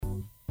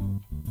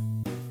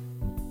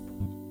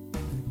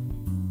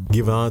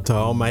Give honor to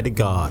Almighty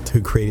God,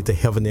 who created the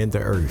heaven and the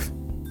earth.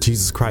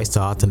 Jesus Christ,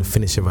 the author and the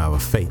finisher of our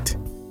faith.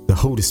 The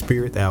Holy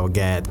Spirit, our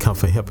guide,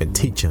 comfort, help, and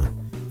teacher.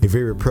 A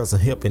very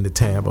present help in the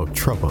time of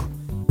trouble.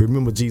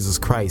 Remember Jesus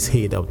Christ,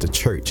 head of the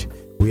church.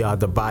 We are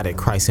the body of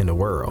Christ in the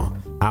world.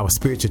 Our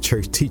spiritual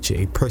church teacher,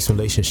 a personal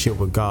relationship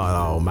with God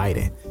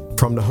Almighty.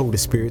 From the Holy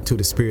Spirit to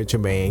the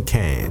spiritual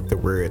mankind, the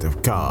Word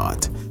of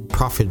God.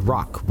 Prophet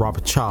Rock,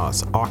 Robert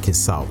Charles,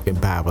 Arkansas, in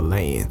Bible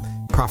land.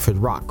 Prophet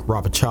Rock,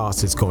 Robert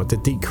Charles is going to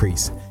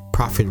decrease.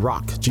 Prophet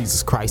Rock,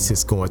 Jesus Christ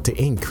is going to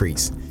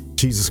increase.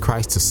 Jesus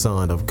Christ, the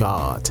Son of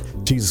God.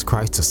 Jesus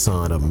Christ, the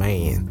Son of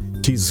Man.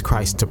 Jesus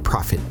Christ, the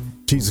prophet.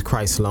 Jesus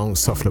Christ,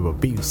 long-suffering of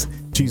abuse.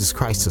 Jesus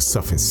Christ, the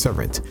suffering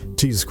servant.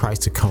 Jesus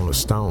Christ, the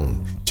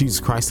cornerstone.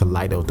 Jesus Christ, the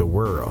light of the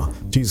world.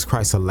 Jesus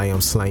Christ, the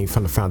lamb slain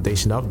from the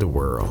foundation of the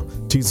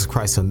world. Jesus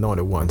Christ, the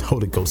anointed one,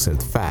 Holy Ghost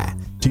and fire.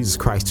 Jesus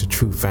Christ, the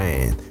true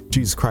vine.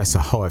 Jesus Christ, the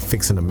heart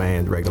fixing the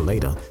man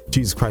regulator.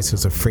 Jesus Christ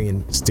is a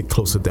friend, stick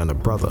closer than a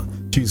brother.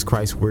 Jesus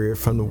Christ, word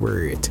from the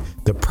word.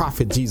 The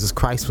prophet Jesus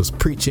Christ was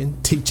preaching,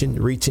 teaching,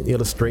 reaching,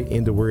 illustrating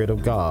in the word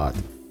of God,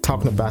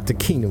 talking about the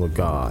kingdom of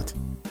God,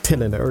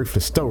 telling the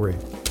earthly story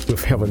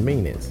with heaven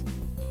meanings.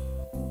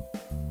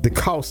 The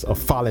cost of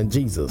following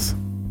Jesus.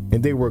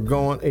 And they were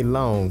going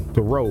along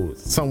the road.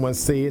 Someone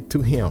said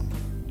to him,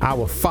 I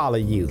will follow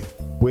you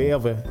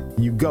wherever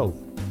you go.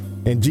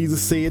 And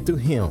Jesus said to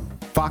him,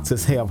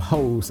 foxes have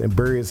holes and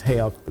birds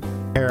have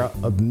air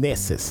of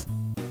nests,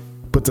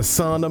 but the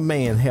Son of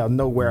Man have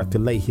nowhere to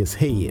lay his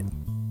head.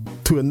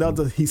 To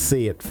another he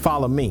said,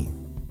 follow me.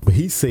 But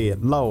he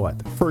said,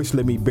 Lord, first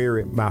let me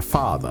bury my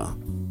father.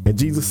 And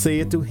Jesus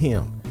said to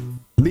him,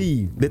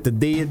 leave, let the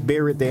dead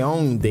bury their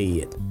own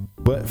dead.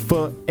 But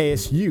for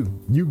as you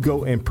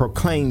go and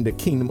proclaim the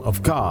kingdom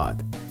of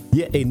God.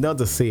 Yet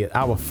another said,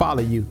 I will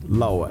follow you,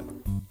 Lord,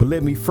 but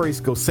let me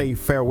first go say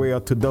farewell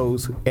to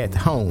those at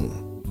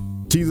home.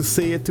 Jesus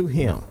said to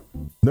him,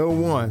 no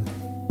one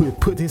who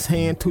had put his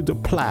hand to the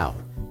plow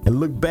and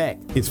look back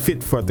is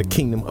fit for the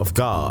kingdom of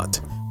God.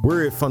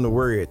 Word from the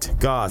word,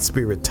 God's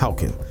Spirit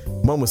talking.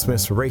 Moments of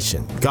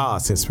inspiration,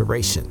 God's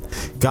inspiration.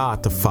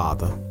 God the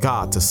Father,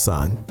 God the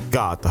Son,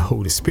 God the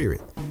Holy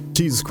Spirit.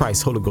 Jesus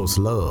Christ, Holy Ghost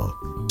love.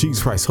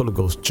 Jesus Christ, Holy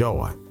Ghost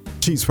joy.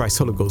 Jesus Christ,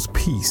 Holy Ghost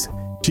peace.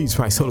 Jesus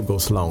Christ, Holy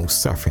Ghost long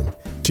suffering.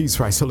 Jesus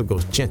Christ, Holy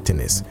Ghost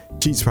gentleness.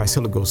 Jesus Christ,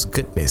 Holy Ghost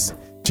goodness.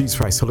 Jesus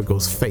Christ, Holy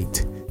Ghost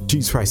faith.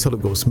 Jesus Christ, Holy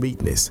Ghost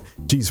meekness.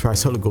 Jesus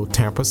Christ, Holy Ghost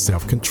temper,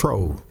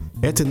 self-control.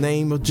 At the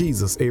name of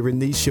Jesus, every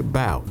knee shall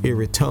bow,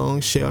 every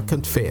tongue shall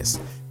confess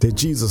that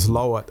Jesus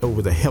Lord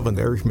over the heaven,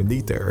 the earth,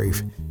 beneath the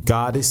earth.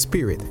 God is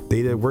spirit.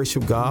 They that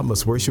worship God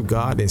must worship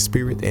God in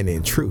spirit and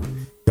in truth.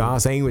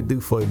 God's aim would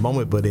do for a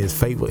moment, but his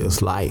favor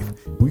is life.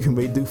 We can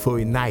do for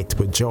a night,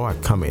 but joy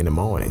come in the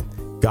morning.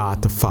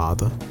 God the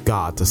Father,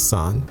 God the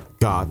Son,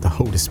 God the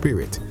Holy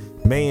Spirit.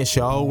 Man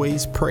shall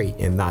always pray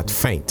and not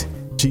faint.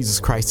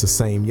 Jesus Christ the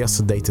same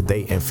yesterday,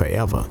 today, and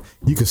forever.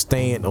 You can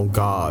stand on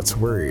God's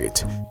word.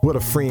 What a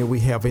friend we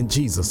have in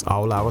Jesus,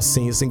 all our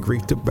sins and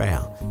grief to bear.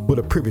 What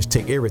a privilege to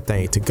take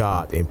everything to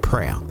God in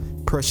prayer.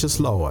 Precious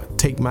Lord,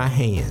 take my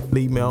hand,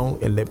 lead me on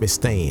and let me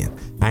stand.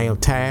 I am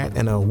tired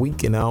and I'm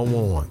weak and I'm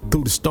worn.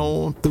 Through the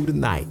storm, through the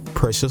night,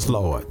 precious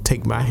Lord,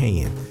 take my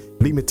hand.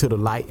 Lead me to the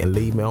light and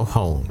lead me on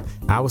home.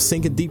 I was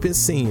sinking deep in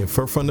sin,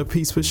 far from the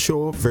peaceful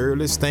shore,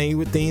 verily staying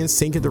within,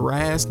 sinking to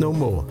rise no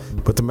more.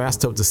 But the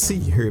master of the sea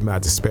heard my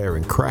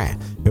despairing cry,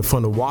 and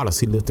from the waters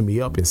he lifted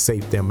me up and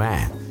saved them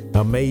I.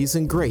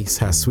 Amazing grace,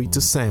 how sweet the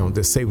sound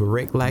that saved a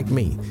wreck like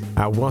me.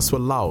 I once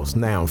was lost,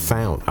 now I'm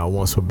found. I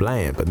once was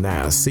blind, but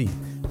now I see.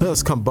 Let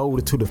us come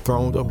boldly to the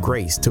throne of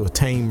grace to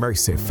attain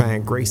mercy,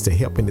 find grace to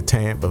help in the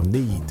time of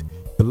need.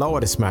 The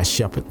Lord is my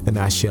shepherd, and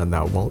I shall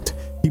not want.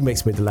 He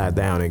makes me to lie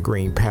down in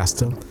green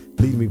pasture,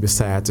 lead me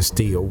beside the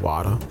still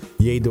water.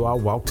 Yea, though I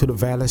walk to the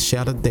valley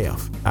shadow of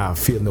death, I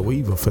fear no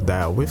evil, for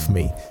thou art with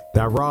me.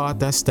 Thy rod,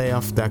 thy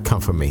staff, thou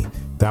comfort me.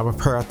 Thou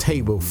prepare a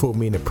table for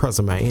me in the presence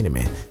of my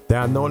enemy.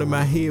 Thou anointed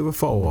my head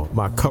with oil,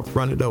 my cup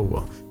runneth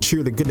over.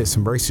 Surely goodness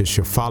and mercy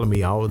shall follow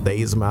me all the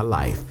days of my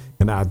life,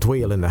 and I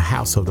dwell in the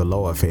house of the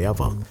Lord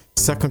forever.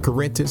 2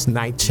 Corinthians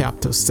 9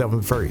 chapter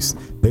 7 verse.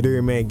 Let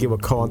every man give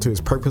according to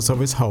his purpose of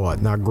his heart,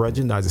 not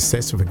grudging, not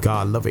excessive, for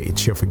God loveth and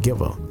shall forgive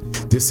her.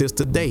 This is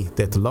the day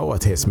that the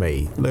Lord has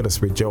made. Let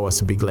us rejoice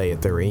and be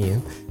glad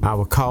therein. I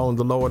will call on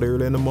the Lord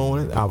early in the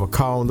morning. I will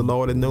call on the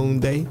Lord at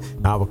noonday.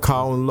 I will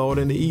call on the Lord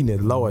in the evening.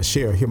 The Lord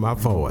shall hear my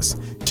voice.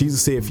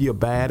 Jesus said, if you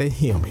abide in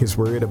him, his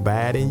word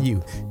abide in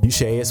you. You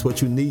shall ask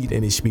what you need,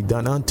 and it shall be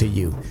done unto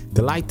you.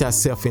 Delight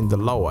thyself in the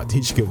Lord.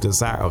 He shall give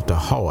desire of the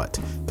heart.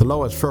 The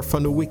Lord is far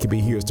from the wicked, but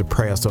he hears the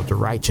prayers of the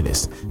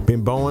righteous.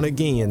 Been born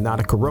again, not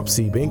a corrupt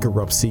seed, but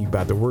incorrupt seed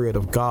by the word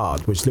of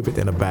God, which liveth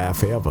and abide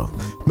forever.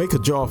 Make a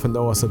joyful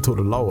noise unto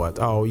the Lord,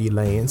 all ye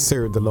lands.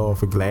 Serve the Lord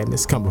for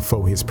gladness. Come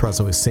before his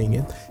presence with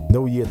singing.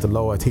 Know ye that the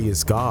Lord, he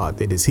is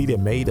God. It is he that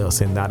made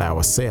us and not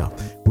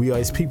ourselves. We are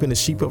his people and the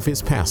sheep of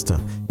his pasture.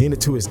 Enter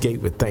to his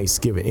gate with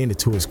thanksgiving, enter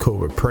to his court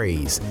with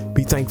praise.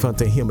 Be thankful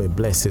unto him and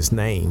bless his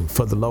name.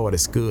 For the Lord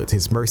is good,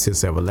 his mercy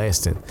is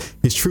everlasting.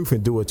 His truth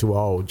endureth to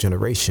all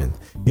generation.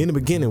 In the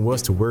beginning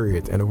was the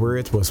Word, and the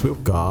Word was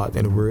with God,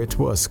 and the Word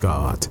was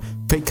God.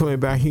 Faith coming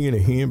by hearing,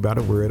 and hearing by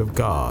the word of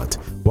God.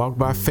 Walk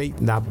by faith,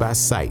 not by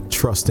sight.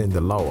 Trust in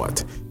the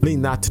Lord.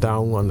 Lean not to thy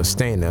own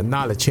understanding.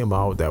 Acknowledge him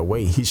all thy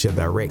way. He shall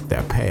direct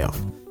thy path.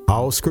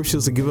 All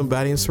scriptures are given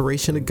by the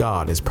inspiration of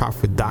God as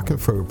proper doctrine,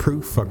 for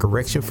reproof, for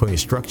correction, for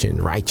instruction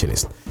in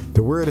righteousness.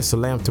 The word is a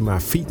lamp to my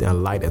feet and a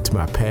light unto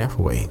my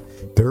pathway.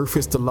 The earth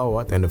is the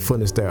Lord, and the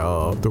fullness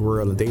thereof, the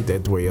world and they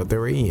that dwell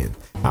therein.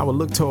 I will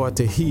look toward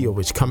the hill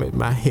which cometh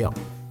my help,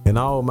 and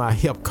all my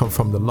help come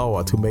from the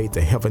Lord who made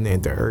the heaven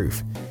and the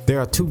earth. There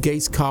are two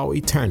gates called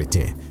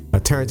eternity.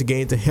 Eternity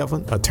gain to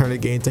heaven, eternity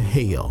gain to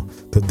hell.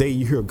 The day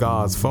you hear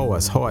God's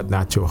voice, harden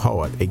not your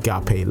heart,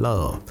 agape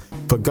love.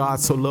 For God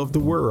so loved the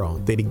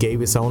world that he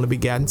gave his only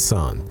begotten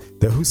Son,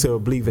 that whosoever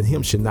believe in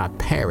him should not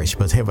perish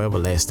but have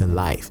everlasting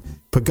life.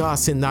 For God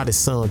sent not his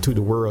Son to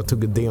the world to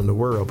condemn the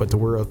world, but the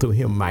world through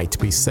him might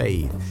be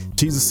saved.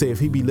 Jesus said if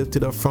he be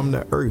lifted up from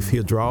the earth,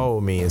 he'll draw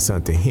all men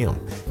unto him.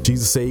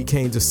 Jesus said he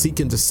came to seek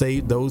and to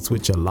save those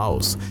which are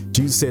lost.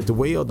 Jesus said the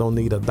well don't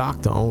need a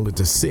doctor, only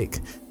the sick.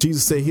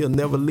 Jesus said he'll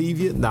never leave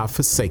you, not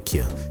forsake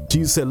you.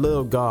 Jesus said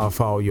love God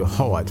for all your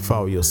heart, for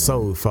all your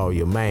soul, for all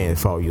your mind,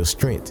 for all your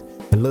strength.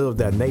 And love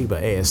thy neighbor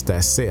as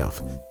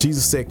thyself.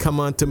 Jesus said, come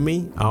unto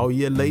me, all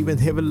ye labor and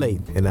heavy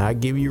laden, and I'll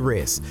give you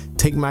rest.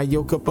 Take my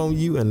yoke upon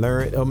you and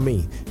learn of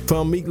me. For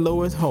I'm meek,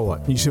 low in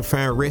heart, you shall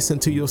find rest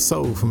unto your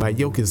soul. For my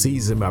yoke is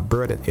easy, my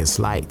burden is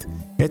light.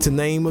 At the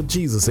name of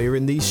Jesus, every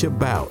knee shall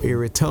bow,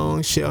 every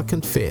tongue shall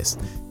confess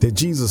that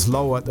Jesus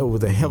Lord over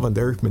the heaven,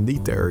 the earth,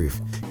 beneath the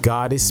earth.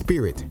 God is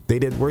spirit. They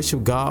that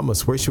worship God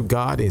must worship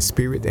God in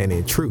spirit and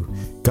in truth.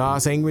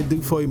 God's anger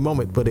do for a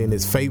moment, but in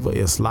his favor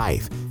is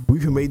life.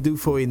 Weeping may do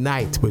for a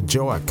night, but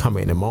joy come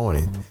in the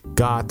morning.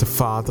 God the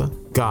Father,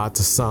 God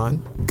the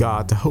Son,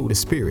 God the Holy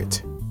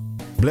Spirit.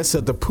 Blessed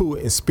are the poor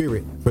in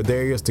spirit, for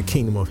there is the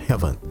kingdom of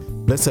heaven.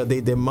 Blessed are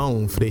they that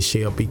mourn, for they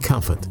shall be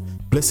comforted.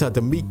 Blessed are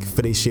the meek,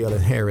 for they shall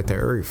inherit the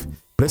earth.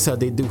 Blessed are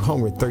they do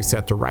hunger and thirst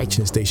after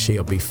righteousness, they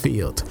shall be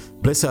filled.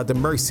 Blessed are the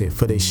mercy,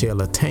 for they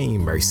shall attain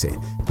mercy.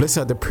 Blessed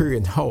are the pure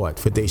in heart,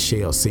 for they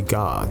shall see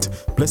God.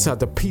 Blessed are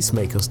the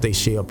peacemakers, they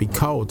shall be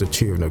called the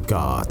children of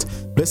God.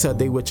 Blessed are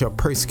they which are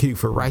persecuted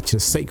for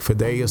righteousness' sake, for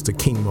there is the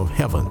kingdom of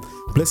heaven.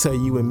 Blessed are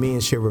you when men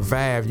shall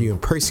revive you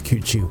and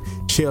persecute you,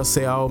 shall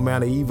say all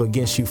manner of evil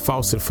against you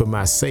falsely for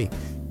my sake.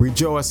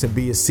 Rejoice and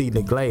be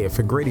exceedingly glad,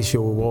 for great is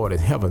your reward in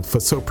heaven. For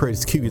so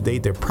persecuted they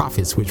their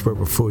prophets which were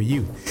before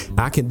you.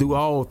 I can do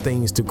all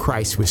things through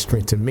Christ which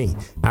strengthen me.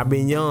 I've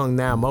been young,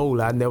 now I'm old.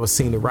 I've never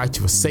seen the righteous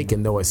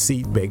forsaken, nor a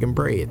seed begging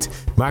bread.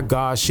 My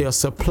God shall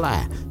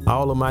supply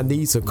all of my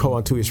needs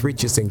according to his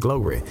riches and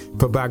glory.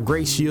 For by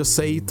grace you're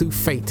saved through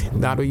faith,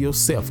 not of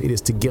yourself. It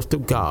is the gift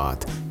of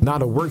God,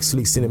 not of works,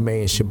 lest any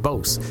man should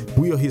boast.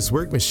 We are his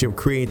workmanship,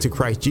 created to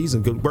Christ Jesus,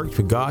 good works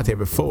for God have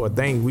before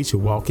ordained we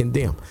should walk in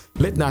them.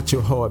 Let not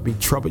your heart be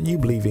troubled. You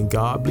believe in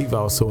God, believe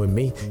also in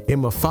me. In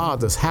my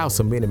Father's house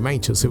are many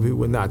mansions. If it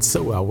were not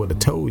so, I would have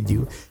told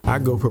you. I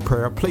go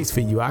prepare a place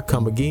for you. I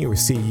come again,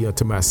 receive you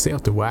unto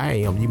myself, that where I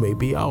am, you may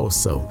be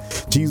also.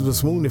 Jesus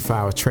was wounded for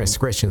our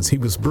transgressions. He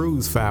was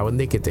bruised for our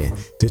iniquity.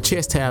 The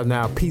chastisement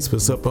of our peace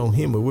was upon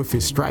him, and with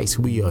his stripes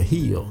we are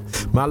healed.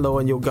 My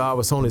Lord and your God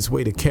was on his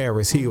way to carry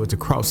his heel with the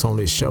cross on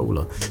his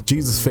shoulder.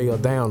 Jesus fell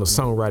down, the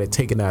songwriter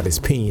taking out his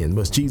pen.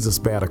 Must Jesus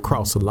bear the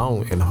cross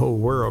alone and the whole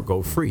world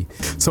go free?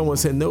 Someone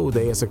said, no,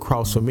 there's a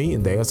cross for me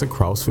and there's a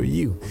cross for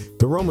you.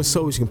 The Roman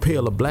soldiers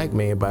compelled a black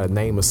man by the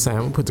name of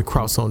Simon, put the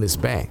cross on his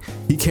back.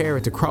 He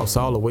carried the cross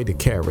all the way to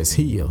carry his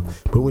heel.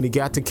 But when he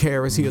got to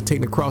carry his heel,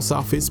 take the cross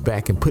off his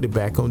back and put it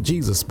back on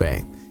Jesus'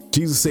 back.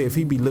 Jesus said if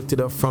he be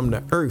lifted up from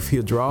the earth,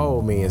 he'll draw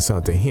all men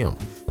unto him.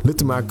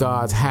 Lifted my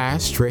God's high,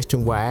 stretched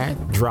him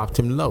wide, dropped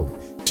him low.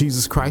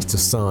 Jesus Christ, the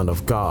Son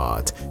of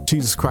God.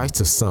 Jesus Christ,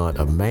 the Son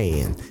of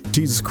man.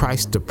 Jesus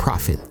Christ, the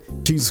prophet.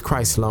 Jesus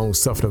Christ, long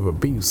suffering of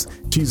abuse.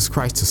 Jesus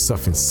Christ, the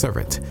suffering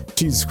servant.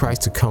 Jesus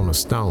Christ, the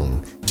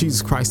cornerstone.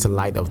 Jesus Christ, the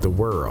light of the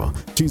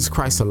world. Jesus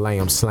Christ, the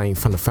lamb slain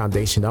from the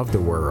foundation of the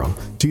world.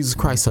 Jesus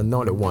Christ,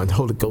 anointed one,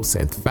 Holy Ghost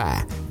and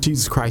fire.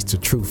 Jesus Christ, the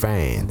true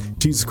vine.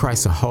 Jesus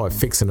Christ, a heart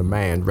fixing a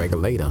man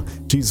regulator.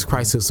 Jesus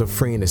Christ is a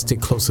friend that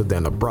stick closer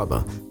than a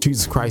brother.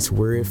 Jesus Christ,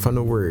 word from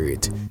the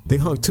word. They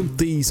hung two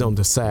thieves on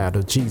the side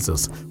of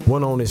Jesus,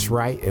 one on his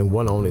right and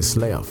one on his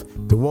left.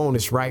 The one on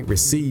his right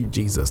received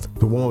Jesus.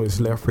 The one on his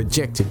left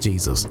rejected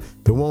Jesus.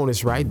 The one on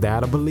his right died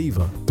that a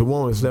believer. The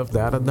one is left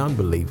that a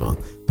non-believer.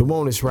 The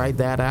one is right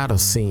that out of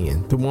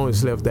sin. The one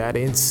is left that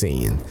in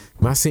sin.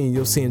 My sin,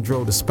 your sin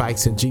drove the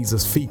spikes in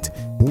Jesus' feet,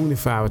 wounded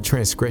for our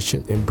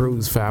transgression and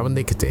bruised for our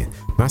iniquity.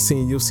 My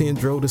sin, your sin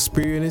drove the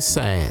spear in his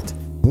side,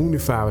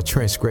 wounded for our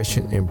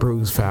transgression and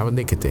bruised for our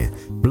iniquity.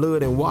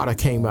 Blood and water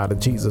came out of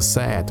Jesus'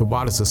 side. The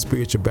waters of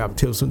spiritual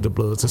baptism, the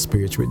bloods of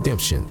spiritual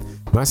redemption.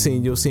 My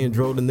sin, your sin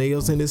drove the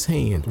nails in his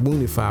hand,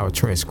 wounded for our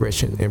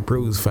transgression and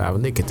bruised for our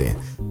iniquity.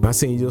 My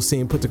sin, your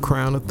sin put the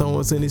crown of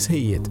thorns in his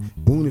head,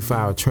 wounded for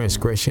our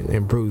transgression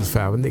and bruised for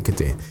our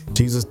iniquity.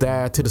 Jesus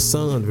died till the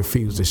sun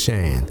refused to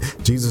shine.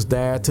 Jesus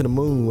died till the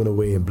moon went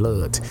away in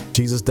blood.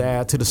 Jesus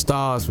died till the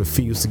stars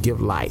refused to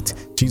give light.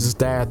 Jesus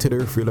died till the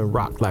earth feeling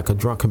rocked like a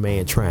drunken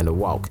man trying to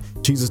walk.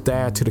 Jesus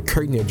died till the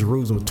curtain of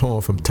Jerusalem was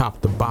torn from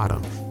top to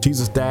bottom.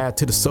 Jesus died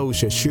till the soul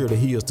shall surely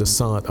he is the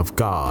Son of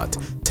God.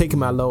 Taking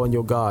my Lord and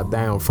your God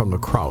down from the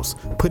cross,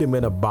 put him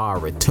in a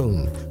borrowed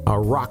tomb, a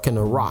rock in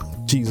a rock.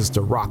 Jesus,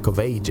 the rock of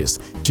ages.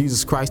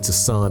 Jesus Christ, the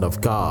Son of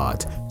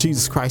God.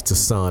 Jesus Christ, the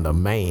Son of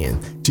man.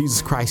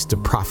 Jesus Christ, the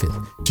prophet.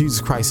 Jesus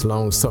Christ,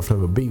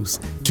 long-suffering abuse.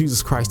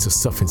 Jesus Christ, the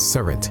suffering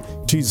servant.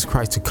 Jesus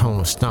Christ, the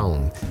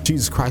cornerstone.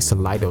 Jesus Christ, the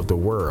light of the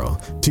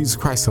world. Jesus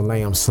Christ, the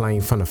lamb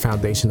slain from the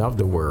foundation of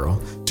the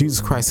world.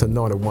 Jesus Christ,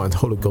 anointed one,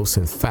 Holy Ghost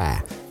and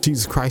fire.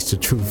 Jesus Christ, the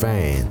true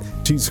vine.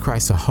 Jesus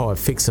Christ, a heart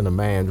fixing a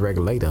mind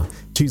regulator.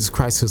 Jesus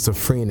Christ is a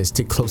friend that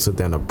stick closer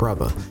than a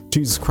brother.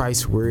 Jesus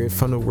Christ, word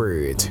from the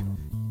word.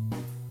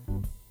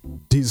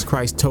 Jesus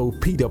Christ told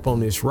Peter, up on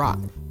this rock,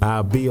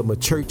 I'll build my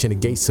church and the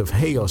gates of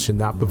hell shall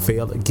not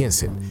prevail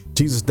against it.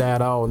 Jesus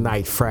died all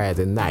night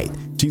Friday night.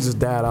 Jesus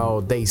died all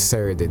day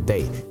Saturday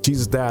day.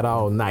 Jesus died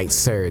all night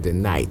Saturday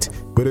night.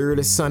 But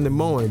early Sunday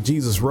morning,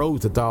 Jesus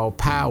rose with all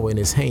power in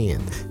his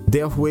hand.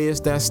 Death, where's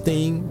thy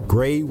sting?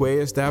 Grave,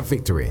 where's thy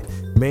victory?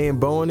 Man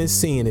born in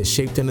sin is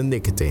shaped in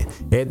iniquity.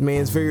 That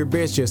man's very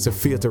best just a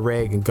filthy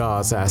rag in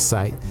God's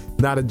eyesight.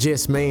 Not a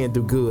just man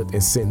do good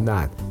and sin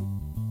not.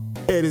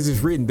 As it is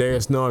written, there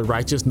is none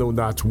righteous, no,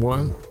 not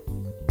one.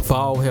 For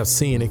all have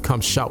sinned and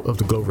come short of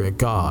the glory of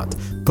God.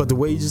 But the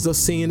wages of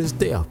sin is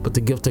death, but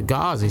the gift of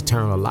God is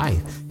eternal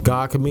life.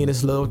 God commended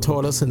his love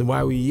toward us, and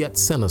while we yet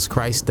sinners,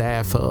 Christ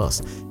died for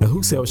us. And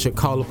whosoever shall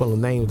call upon the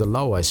name of the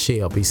Lord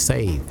shall be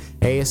saved.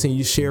 Asking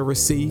you shall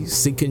receive,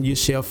 seeking you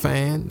shall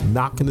find,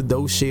 knocking the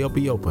door shall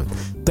be open.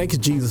 Thank you,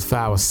 Jesus, for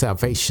our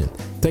salvation.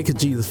 Thank you,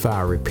 Jesus, for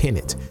our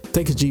repentance.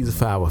 Thank you, Jesus,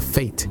 for our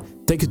faith.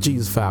 Thank you,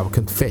 Jesus, for our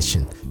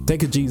confession.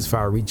 Thank you, Jesus, for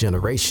our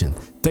regeneration.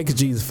 Thank you,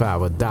 Jesus, for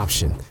our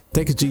adoption.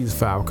 Thank you, Jesus,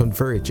 for our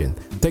conversion.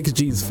 Thank you,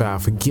 Jesus, for our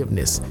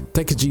forgiveness.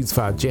 Thank you, Jesus,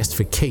 for our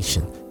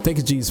justification. Thank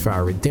you, Jesus, for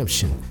our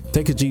redemption.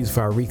 Thank you, Jesus,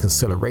 for our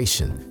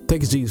reconciliation.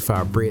 Thank you, Jesus, for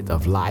our bread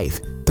of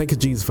life. Thank you,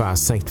 Jesus, for our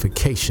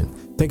sanctification.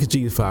 Thank you,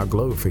 Jesus, for our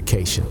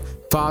glorification.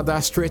 Father, I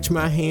stretch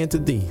my hand to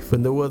thee, for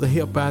no other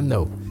help I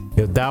know.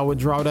 If thou would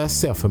draw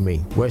thyself from me,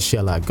 where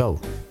shall I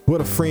go?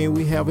 What a friend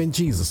we have in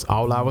Jesus,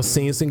 all our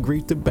sins and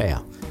grief to bear.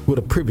 What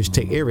a privilege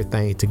to take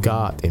everything to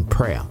God in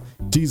prayer.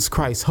 Jesus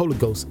Christ, Holy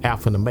Ghost,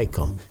 Alpha and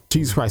Omega.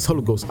 Jesus Christ,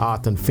 Holy Ghost,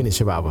 author and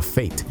finisher of our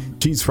faith.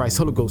 Jesus Christ,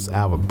 Holy Ghost,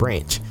 our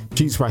branch.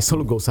 Jesus Christ,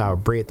 Holy Ghost, our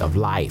bread of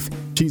life.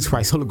 Jesus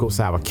Christ, Holy Ghost,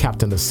 our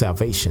captain of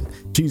salvation.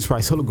 Jesus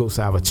Christ, Holy Ghost,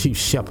 our chief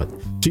shepherd.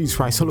 Jesus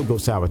Christ, Holy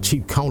Ghost, our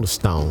chief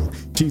cornerstone.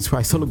 Jesus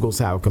Christ, Holy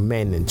Ghost, our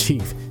commander in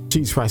chief.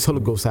 Jesus Christ,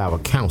 Holy Ghost, our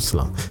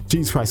counselor.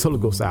 Jesus Christ, Holy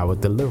Ghost, our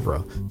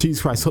deliverer.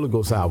 Jesus Christ, Holy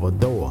Ghost, our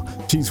door.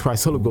 Jesus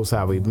Christ, Holy Ghost,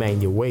 our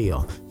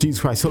Emmanuel. Jesus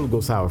Christ, Holy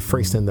Ghost, our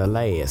first and the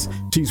last.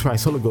 Jesus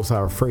Christ, Holy Ghost,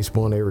 our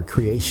firstborn every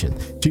creation.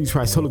 Jesus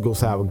Christ, Holy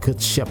Ghost, our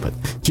good shepherd.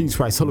 Jesus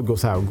Christ, Holy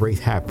Ghost, our great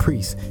high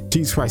priest.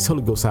 Jesus Christ,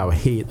 Holy Ghost, our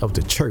head of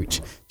the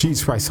church.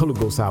 Jesus Christ, Holy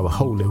Ghost, our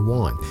Holy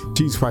One.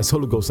 Jesus Christ,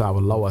 Holy Ghost, our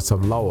Lords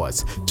of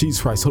Lords.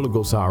 Jesus Christ, Holy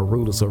Ghost, our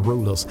rulers of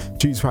rulers.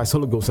 Jesus Christ,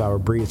 Holy Ghost, our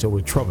bridge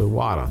over troubled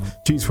water.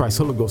 Jesus Christ,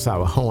 Holy Ghost,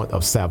 our horn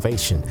of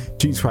salvation.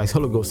 Jesus Christ,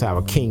 Holy Ghost,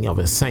 our King of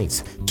his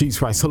saints. Jesus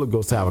Christ, Holy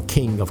Ghost, our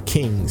King of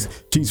kings.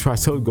 Jesus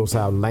Christ, Holy Ghost,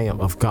 our Lamb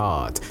of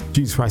God.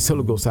 Jesus Christ,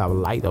 Holy Ghost, our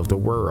light of the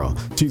world.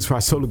 Jesus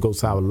Christ, Holy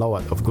Ghost, our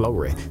Lord of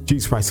glory.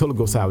 Jesus Christ, Holy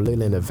Ghost, our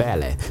lily in the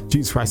valley.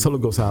 Jesus Christ, Holy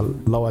Ghost, our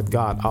Lord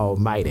God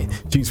Almighty.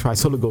 Jesus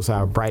Christ, Holy Ghost,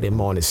 our bright and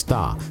morning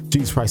star.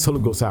 Jesus Christ,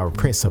 Holy Ghost, our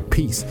Prince of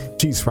Peace.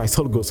 Jesus Christ,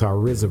 Holy Ghost, our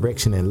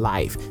resurrection and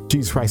life.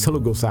 Jesus Christ, Holy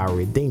Ghost, our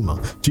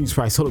Redeemer. Jesus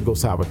Christ, Holy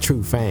Ghost, our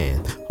true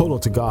fan. Hold on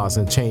to God's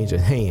unchanging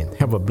hand.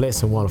 Have a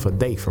blessed and wonderful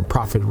day from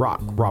Prophet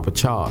Rock, Robert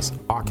Charles,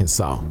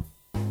 Arkansas.